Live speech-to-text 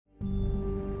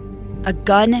a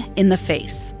gun in the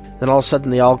face. Then all of a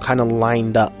sudden they all kind of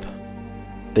lined up.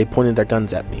 They pointed their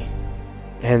guns at me.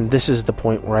 And this is the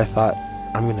point where I thought,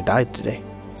 I'm going to die today.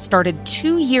 Started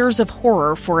 2 years of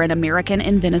horror for an American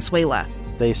in Venezuela.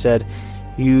 They said,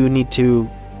 you need to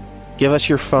give us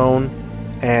your phone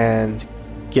and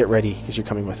get ready because you're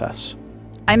coming with us.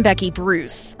 I'm Becky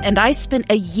Bruce, and I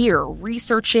spent a year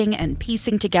researching and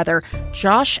piecing together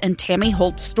Josh and Tammy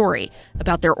Holt's story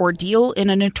about their ordeal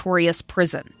in a notorious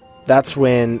prison. That's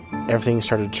when everything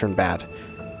started to turn bad.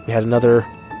 We had another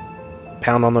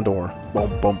pound on the door.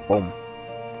 Boom, boom, boom.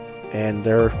 And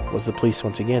there was the police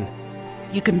once again.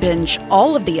 You can binge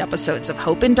all of the episodes of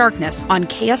Hope in Darkness on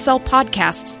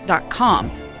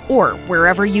KSLpodcasts.com or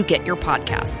wherever you get your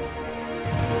podcasts.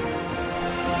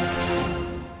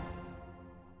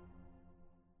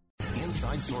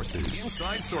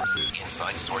 Inside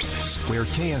Sources. Where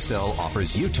KSL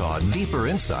offers Utah deeper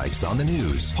insights on the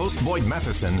news. Host Boyd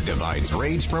Matheson divides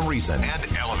rage from reason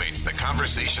and elevates the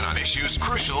conversation on issues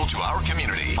crucial to our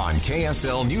community. On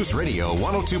KSL News Radio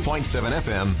 102.7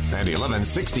 FM and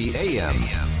 1160 AM.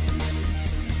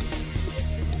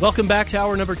 Welcome back to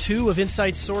hour number 2 of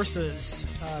Inside Sources.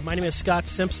 My name is Scott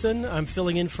Simpson. I'm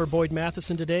filling in for Boyd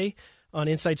Matheson today on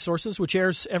Inside Sources, which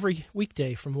airs every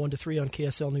weekday from 1 to 3 on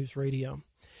KSL News Radio.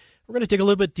 We're going to dig a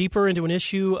little bit deeper into an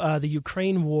issue, the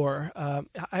Ukraine war.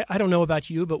 I don't know about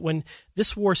you, but when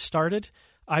this war started,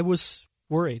 I was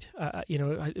worried.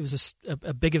 It was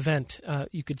a big event.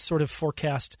 You could sort of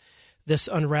forecast this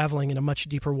unraveling in a much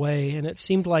deeper way, and it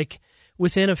seemed like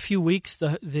within a few weeks,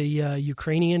 the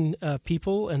Ukrainian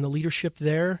people and the leadership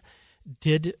there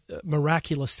did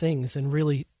miraculous things and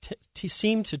really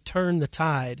seemed to turn the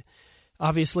tide.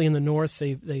 Obviously, in the north,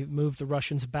 they moved the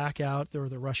Russians back out. There were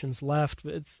the Russians left.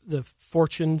 The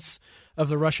fortunes of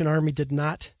the Russian army did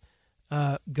not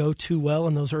go too well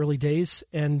in those early days.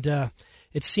 And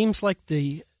it seems like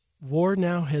the war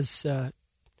now has,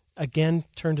 again,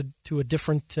 turned to a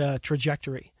different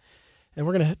trajectory. And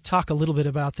we're going to talk a little bit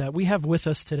about that. We have with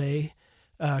us today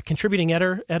contributing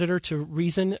editor to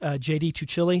Reason, J.D.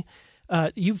 Tuccilli.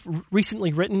 You've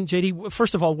recently written, J.D.,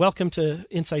 first of all, welcome to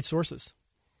Inside Sources.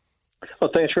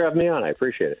 Well, thanks for having me on. I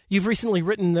appreciate it. You've recently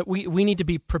written that we need to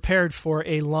be prepared for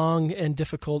a long and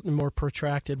difficult and more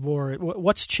protracted war.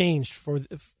 What's changed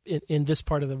in this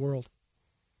part of the world?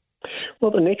 Well,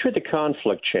 the nature of the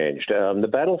conflict changed. The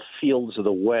battlefields of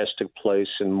the West took place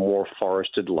in more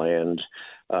forested land.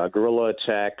 Guerrilla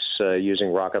attacks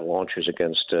using rocket launchers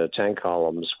against tank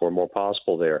columns were more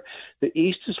possible there. The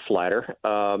East is flatter.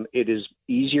 It is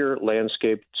easier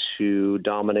landscape to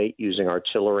dominate using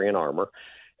artillery and armor.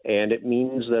 And it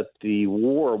means that the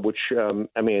war, which, and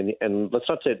let's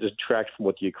not say it detract from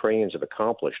what the Ukrainians have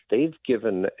accomplished. They've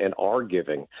given and are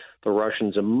giving the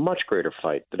Russians a much greater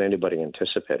fight than anybody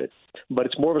anticipated. But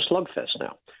it's more of a slugfest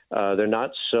now. They're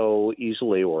not so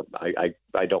easily, or I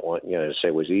don't want to say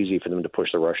it was easy for them to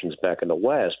push the Russians back in the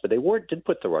West, but they did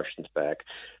put the Russians back.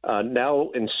 Now,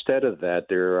 instead of that,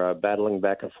 they're battling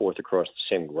back and forth across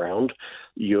the same ground.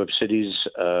 You have cities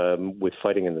with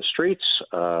fighting in the streets.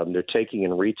 They're taking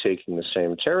and retaking the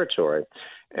same territory.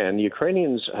 And the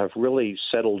Ukrainians have really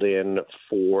settled in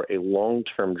for a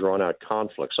long-term, drawn-out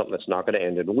conflict, something that's not going to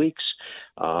end in weeks.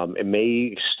 It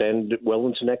may extend well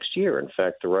into next year. In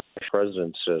fact, the Russian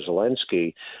President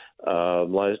Zelensky,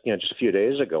 just a few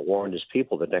days ago, warned his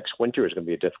people that next winter is going to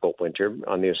be a difficult winter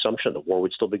on the assumption the war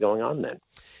would still be going on then.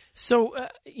 So,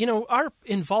 our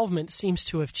involvement seems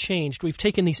to have changed. We've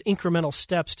taken these incremental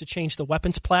steps to change the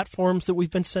weapons platforms that we've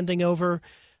been sending over,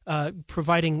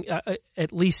 providing,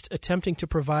 at least attempting to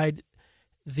provide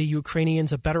the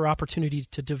Ukrainians a better opportunity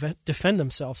to defend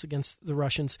themselves against the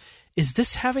Russians. Is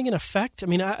this having an effect? I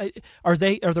mean, are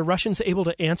the Russians able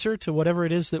to answer to whatever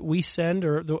it is that we send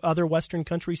or the other Western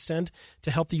countries send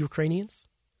to help the Ukrainians?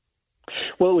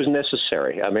 Well, it was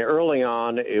necessary. I mean, early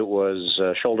on, it was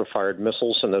shoulder-fired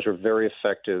missiles, and those were very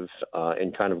effective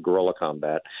in kind of guerrilla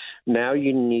combat. Now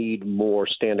you need more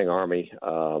standing army,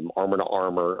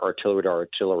 armor-to-armor,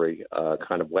 artillery-to-artillery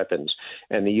kind of weapons.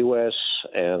 And the U.S.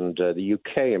 and the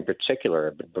UK in particular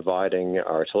have been providing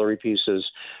artillery pieces.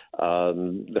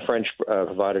 The French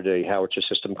provided a howitzer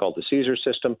system called the Caesar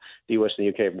system. The U.S. and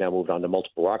the UK have now moved on to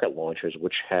multiple rocket launchers,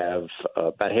 which have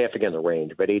about half again the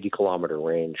range, about 80-kilometer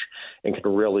range, and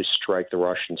can really strike the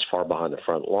Russians far behind the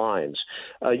front lines.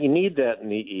 You need that in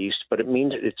the East, but it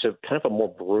means it's a kind of a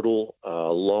more brutal,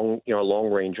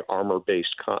 long-range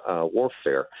armor-based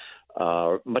warfare,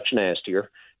 much nastier.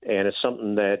 And it's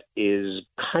something that is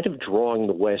kind of drawing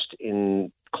the West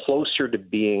in closer to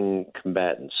being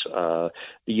combatants. The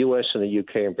U.S. and the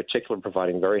U.K. in particular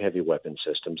providing very heavy weapon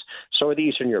systems. So are the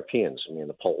Eastern Europeans. I mean,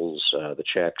 the Poles, the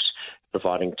Czechs,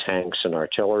 providing tanks and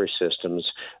artillery systems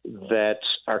that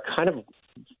are kind of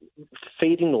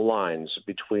fading the lines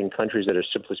between countries that are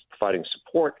simply providing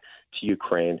support to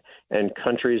Ukraine and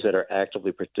countries that are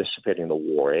actively participating in the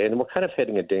war. And we're kind of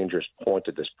hitting a dangerous point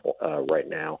at this point right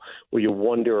now, where you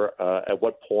wonder at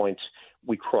what point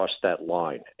we cross that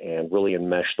line and really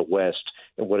enmesh the West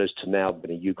in what has to now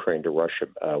been a Ukraine to Russia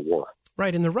war.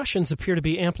 Right, and the Russians appear to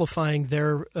be amplifying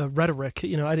their rhetoric.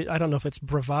 You know, I don't know if it's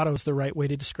bravado is the right way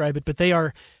to describe it, but they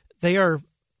are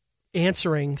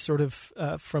answering sort of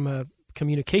from a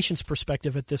communications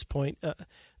perspective at this point,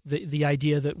 the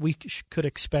idea that we could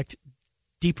expect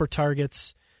deeper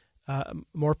targets,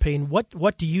 more pain.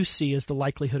 What do you see as the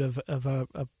likelihood of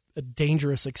a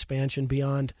dangerous expansion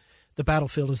beyond the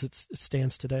battlefield as it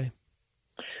stands today?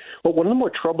 Well, one of the more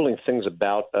troubling things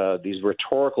about these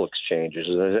rhetorical exchanges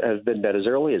has been that as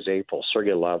early as April,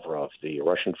 Sergei Lavrov, the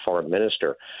Russian foreign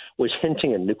minister, was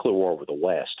hinting a nuclear war with the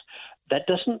West. That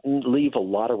doesn't leave a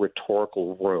lot of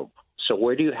rhetorical room. So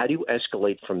how do you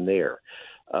escalate from there?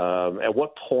 At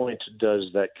what point does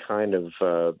that kind of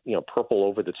purple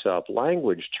over the top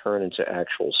language turn into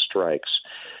actual strikes?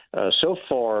 So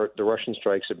far, the Russian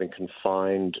strikes have been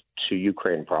confined to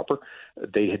Ukraine proper.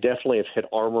 They definitely have hit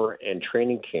armor and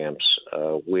training camps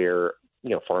where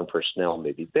foreign personnel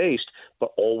may be based,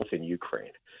 but all within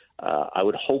Ukraine. I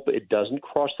would hope it doesn't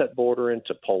cross that border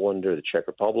into Poland or the Czech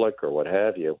Republic or what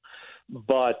have you.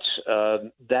 But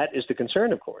that is the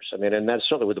concern, of course. I mean, and that's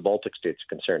certainly what the Baltic states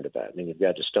are concerned about. I mean, you've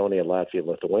got Estonia, Latvia,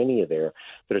 Lithuania there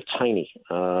that are tiny.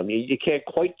 You can't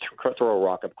quite throw a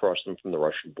rocket across them from the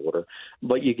Russian border,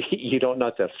 but you don't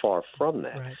not that far from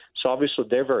that. Right. So obviously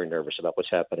they're very nervous about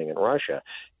what's happening in Russia.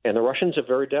 And the Russians have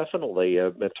very definitely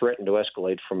threatened to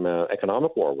escalate from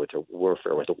economic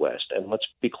warfare with the West. And let's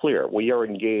be clear, we are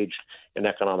engaged in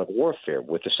economic warfare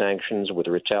with the sanctions, with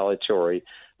the retaliatory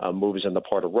moves on the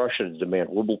part of Russia to demand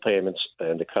ruble payments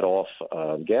and to cut off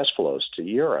gas flows to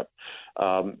Europe.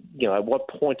 At what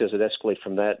point does it escalate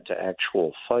from that to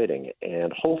actual fighting?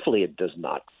 And hopefully it does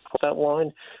not cross that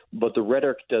line, but the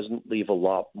rhetoric doesn't leave a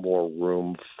lot more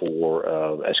room for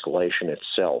escalation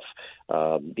itself.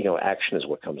 Action is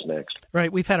what comes next.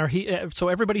 Right. We've had so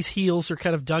everybody's heels are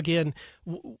kind of dug in.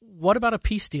 What about a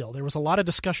peace deal? There was a lot of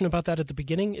discussion about that at the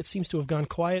beginning. It seems to have gone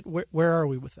quiet. Where are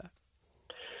we with that?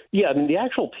 Yeah, I mean, the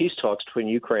actual peace talks between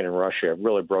Ukraine and Russia have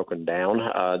really broken down.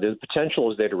 The potential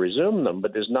is there to resume them,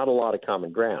 but there's not a lot of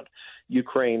common ground.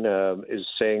 Ukraine is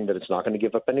saying that it's not going to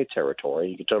give up any territory.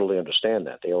 You can totally understand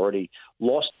that. They already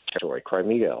lost territory,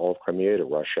 all of Crimea to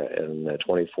Russia in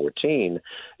 2014,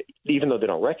 even though they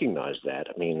don't recognize that.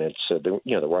 I mean, it's the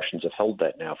Russians have held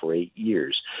that now for 8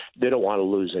 years. They don't want to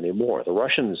lose any more. The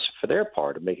Russians, for their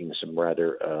part, are making some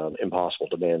rather impossible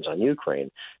demands on Ukraine.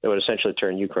 They would essentially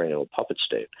turn Ukraine into a puppet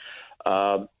state.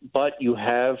 But you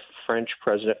have French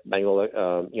President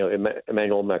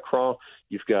Emmanuel Macron.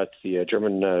 You've got the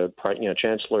German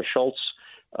Chancellor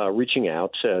Scholz reaching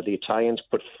out. The Italians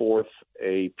put forth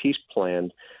a peace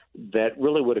plan that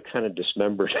really would have kind of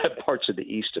dismembered parts of the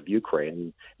east of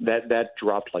Ukraine. That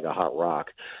dropped like a hot rock.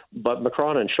 But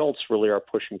Macron and Scholz really are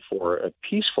pushing for a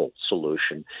peaceful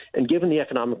solution. And given the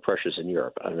economic pressures in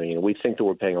Europe, I mean, we think that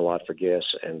we're paying a lot for gas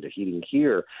and heating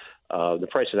here. The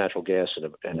price of natural gas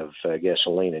and of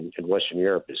gasoline in Western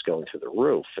Europe is going through the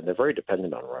roof, and they're very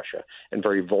dependent on Russia and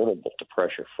very vulnerable to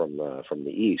pressure from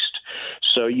the east.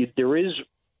 So there is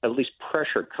at least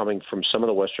pressure coming from some of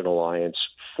the Western alliance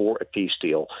for a peace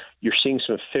deal. You're seeing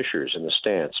some fissures in the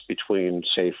stance between,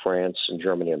 say, France and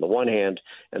Germany on the one hand,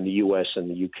 and the U.S. and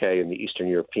the U.K. and the Eastern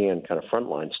European kind of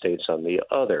frontline states on the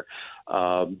other.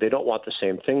 They don't want the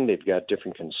same thing. They've got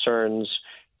different concerns.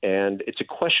 And it's a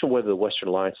question whether the Western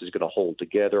alliance is going to hold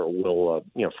together, or will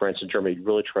France and Germany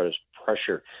really try to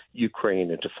pressure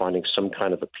Ukraine into finding some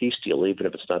kind of a peace deal, even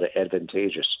if it's not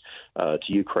advantageous to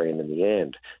Ukraine in the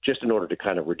end, just in order to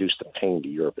kind of reduce the pain to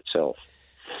Europe itself.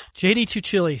 J.D.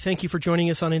 Tuccilli, thank you for joining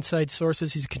us on Inside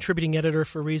Sources. He's a contributing editor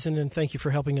for Reason, and thank you for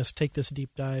helping us take this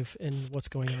deep dive in what's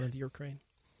going on in the Ukraine.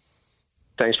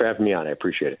 Thanks for having me on. I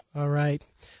appreciate it. All right.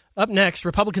 Up next,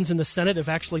 Republicans in the Senate have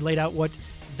actually laid out what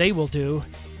they will do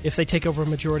if they take over a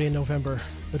majority in November.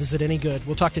 But is it any good?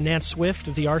 We'll talk to Nance Swift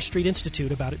of the R Street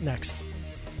Institute about it next.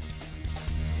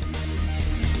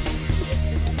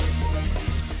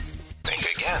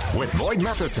 Think Again with Boyd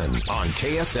Matheson on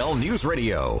KSL News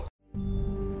Radio.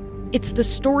 It's the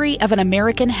story of an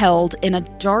American held in a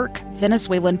dark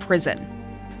Venezuelan prison.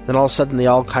 Then all of a sudden they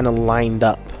all kind of lined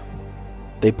up.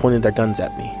 They pointed their guns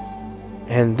at me.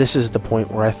 And this is the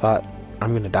point where I thought,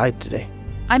 I'm going to die today.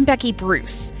 I'm Becky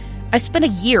Bruce. I spent a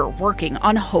year working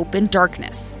on Hope in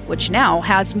Darkness, which now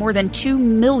has more than 2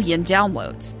 million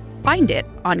downloads. Find it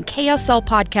on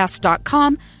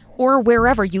kslpodcast.com or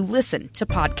wherever you listen to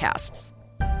podcasts.